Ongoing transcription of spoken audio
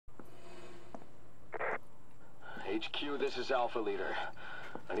HQ, this is Alpha Leader.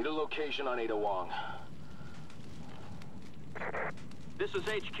 I need a location on Ada Wong. This is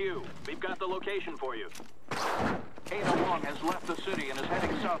HQ. We've got the location for you. Ada Wong has left the city and is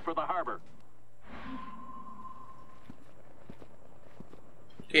heading south for the harbor.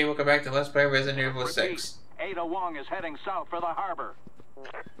 Okay, welcome back to Let's Play Resident Evil 6. Repeat, Ada Wong is heading south for the harbor.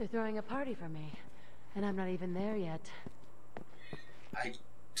 They're throwing a party for me, and I'm not even there yet. I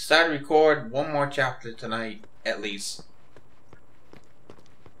decided to record one more chapter tonight, at least.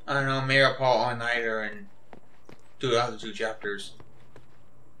 I don't know, maybe I'll Paul all nighter and do the other 2 chapters.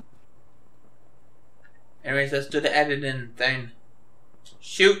 Anyways, let's do the editing thing.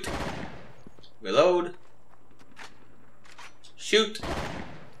 Shoot. Reload. Shoot.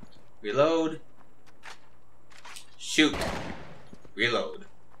 Reload. Shoot. Reload.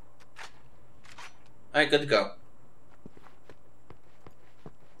 Alright, good to go.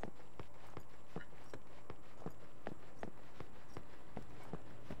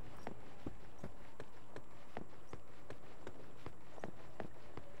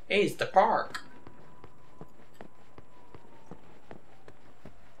 Hey, it's the park.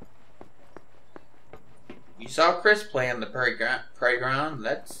 You saw Chris play on the playground.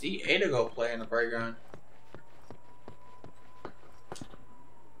 Let's see Ada go play on the playground.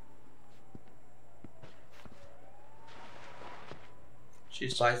 She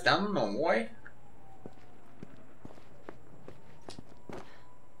slides down the way.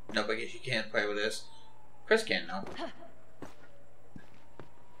 No, but I guess you can't play with this. Chris can now.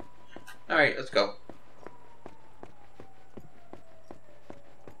 Alright, let's go.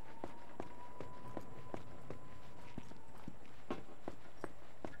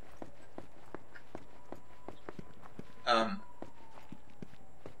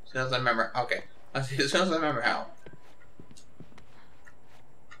 As soon as I remember, okay. As soon as I remember how.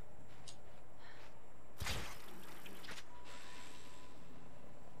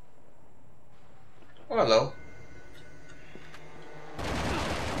 Oh, hello.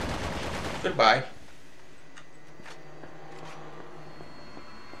 Goodbye.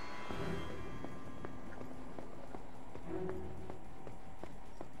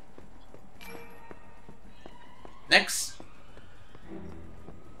 Next.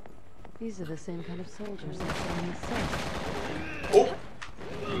 These are the same kind of soldiers I saw in the set. Oh.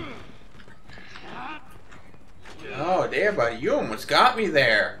 Oh, there, buddy. You almost got me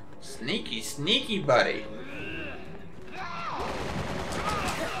there. Sneaky, sneaky, buddy.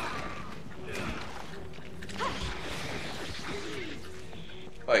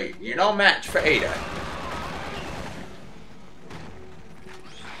 Wait, you're no match for Ada.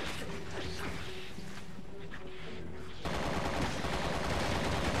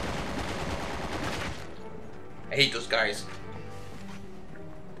 I hate those guys.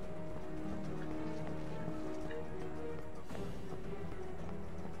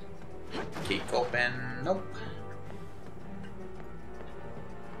 Keep open. Nope.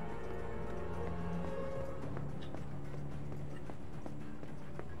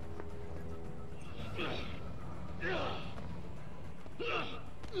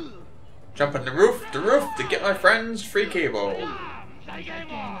 Jump on the roof to get my friend's free cable.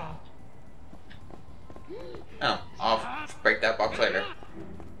 Oh, I'll break that box later.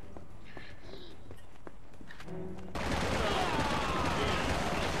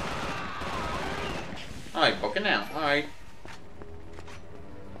 Alright, broke it now. Alright.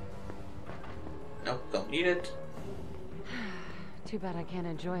 Nope, don't need it. Too bad I can't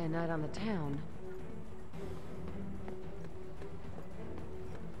enjoy a night on the town.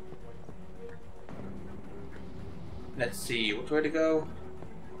 Let's see, which way to go?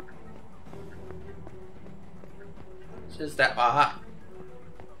 Says that, aha.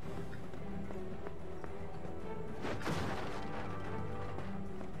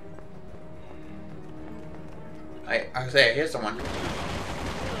 I say I hear someone.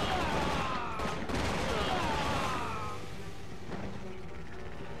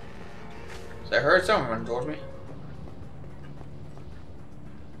 So I heard someone run towards me.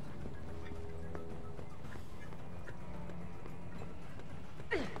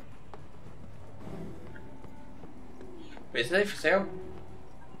 Wait, is that for sale?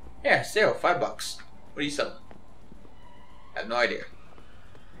 Yeah, sale, $5. What are you selling? I have no idea.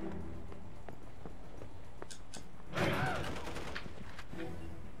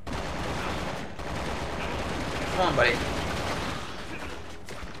 Come on, buddy.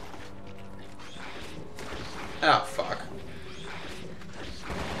 Oh, fuck.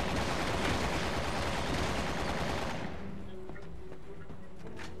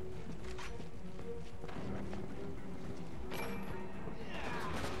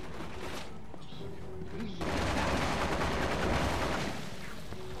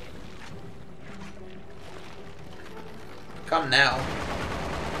 Come now.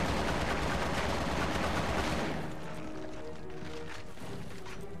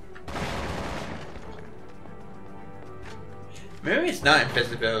 Maybe it's not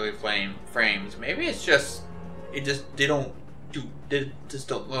invisibility frames. Maybe it's just they just don't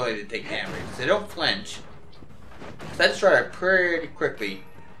look like they take damage. They don't flinch. So I destroy it pretty quickly.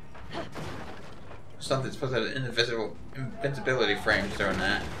 Something's supposed to have invincibility frames during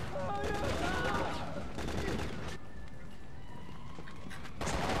that.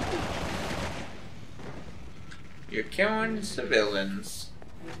 You're killing civilians.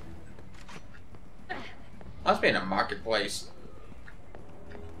 Must be in a marketplace.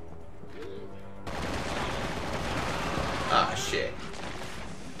 Ah, shit.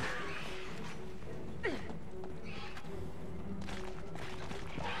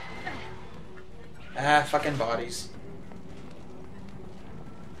 Ah, fucking bodies.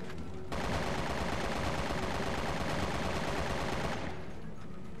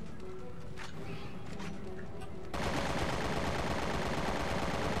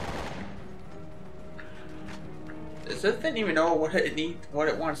 Does this thing even know what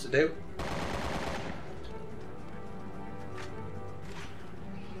it wants to do?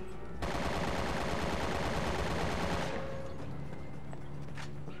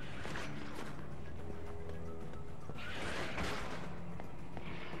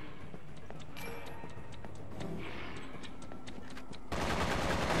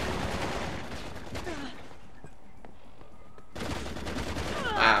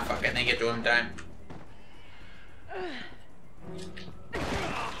 Ah, fuck, I didn't get to him in time.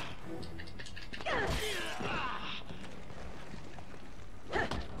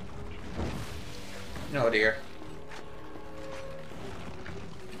 Oh dear.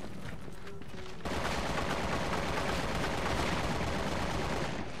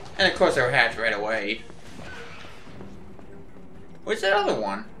 And of course they were hatched right away. Where's that other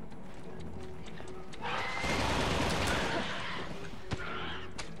one?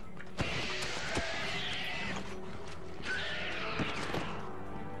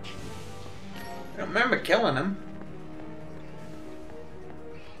 I don't remember killing him.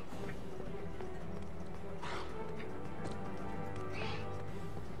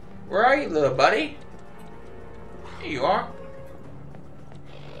 Where are you, little buddy? Here you are.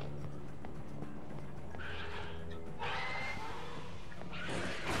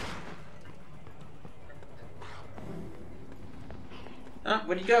 Oh,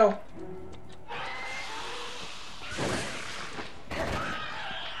 where'd he go?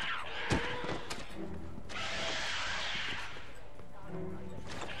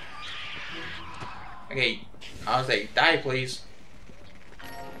 Okay, I was like, die please.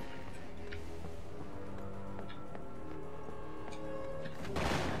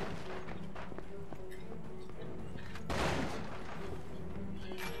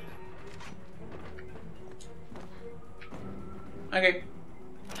 Okay.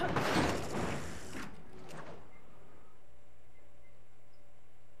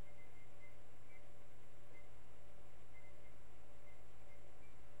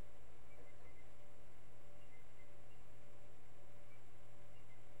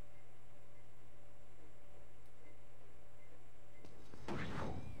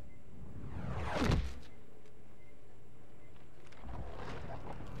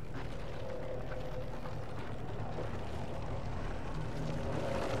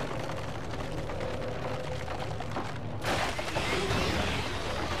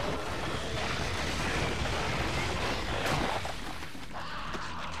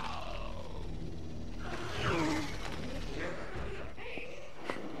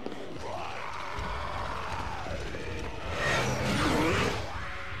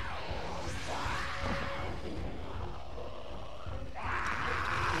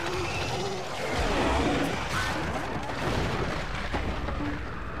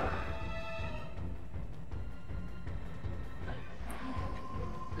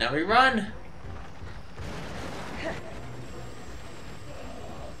 Now we run.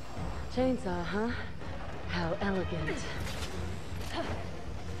 Chainsaw, huh? How elegant.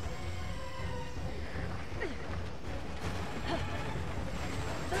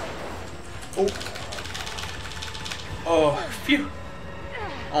 Oh. Oh, phew.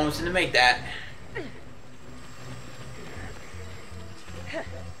 Almost didn't make that.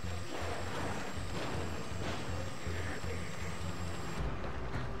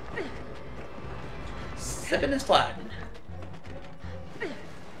 Slipping and sliding.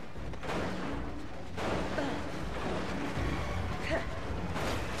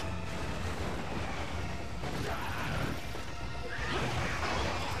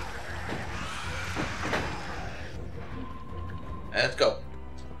 Let's go.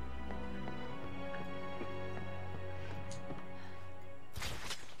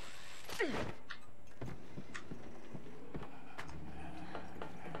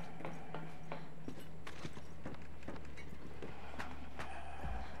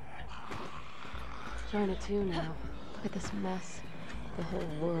 China 2 now. Look at this mess. The whole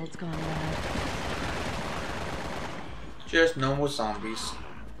world's gone mad. Just normal zombies.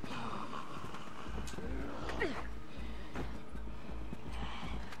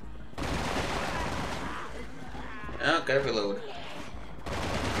 Oh, gotta reload.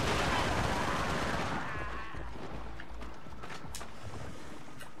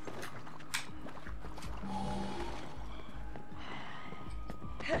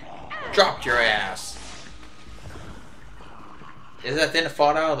 Dropped your ass. Is that then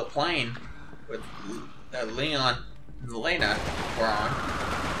fall out of the plane with Leon and Elena were on?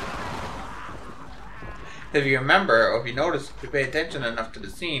 If you remember, or if you notice, if you pay attention enough to the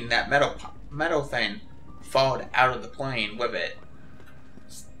scene, that metal thing followed out of the plane with it,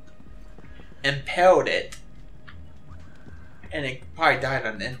 impaled it, and it probably died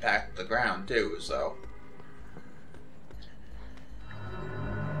on impact with the ground too. So.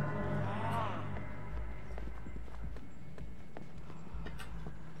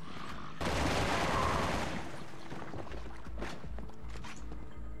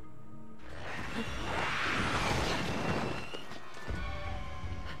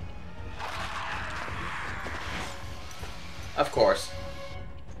 Of course.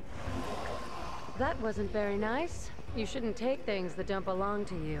 That wasn't very nice. You shouldn't take things that don't belong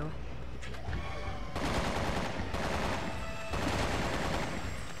to you.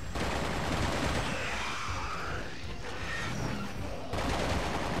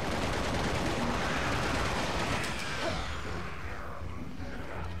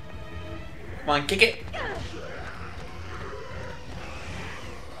 Come on, kick it.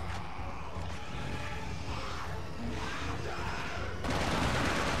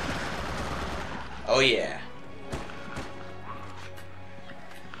 Oh yeah.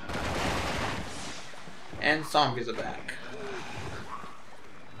 And zombies are back.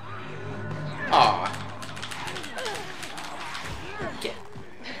 Aw. Get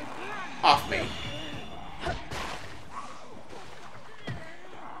off me.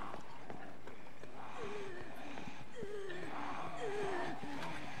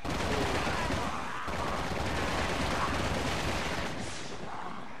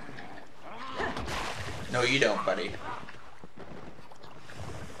 No, you don't, buddy.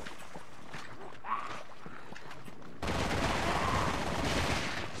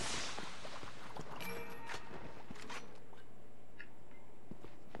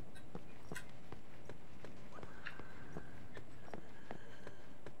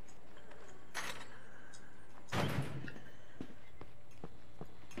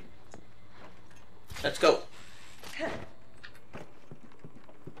 Let's go.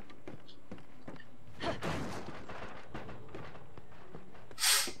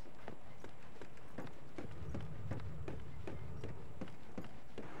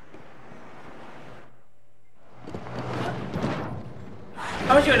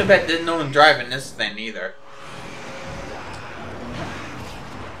 How much you would have bet there's no one driving this thing either?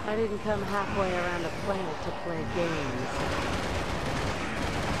 I didn't come halfway around the planet to play games.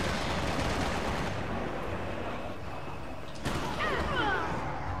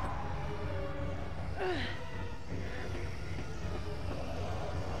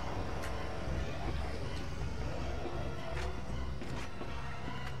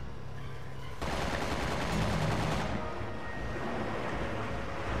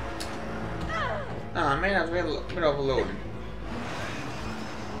 Oh man, I was a bit overloaded.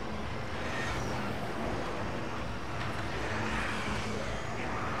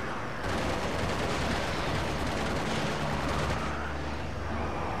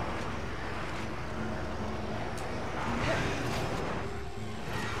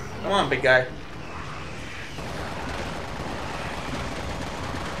 Come on, big guy.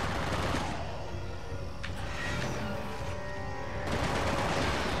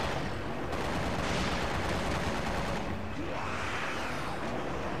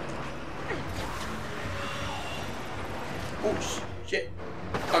 Oh, shit.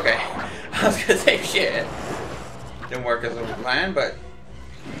 Okay. I was gonna say shit. Didn't work as we planned, but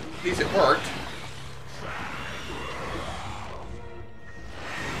at least it worked.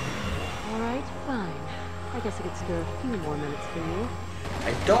 Alright, fine. I guess I could spare a few more minutes for you.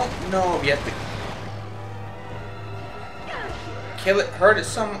 I don't know if you have to kill it, hurt it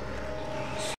some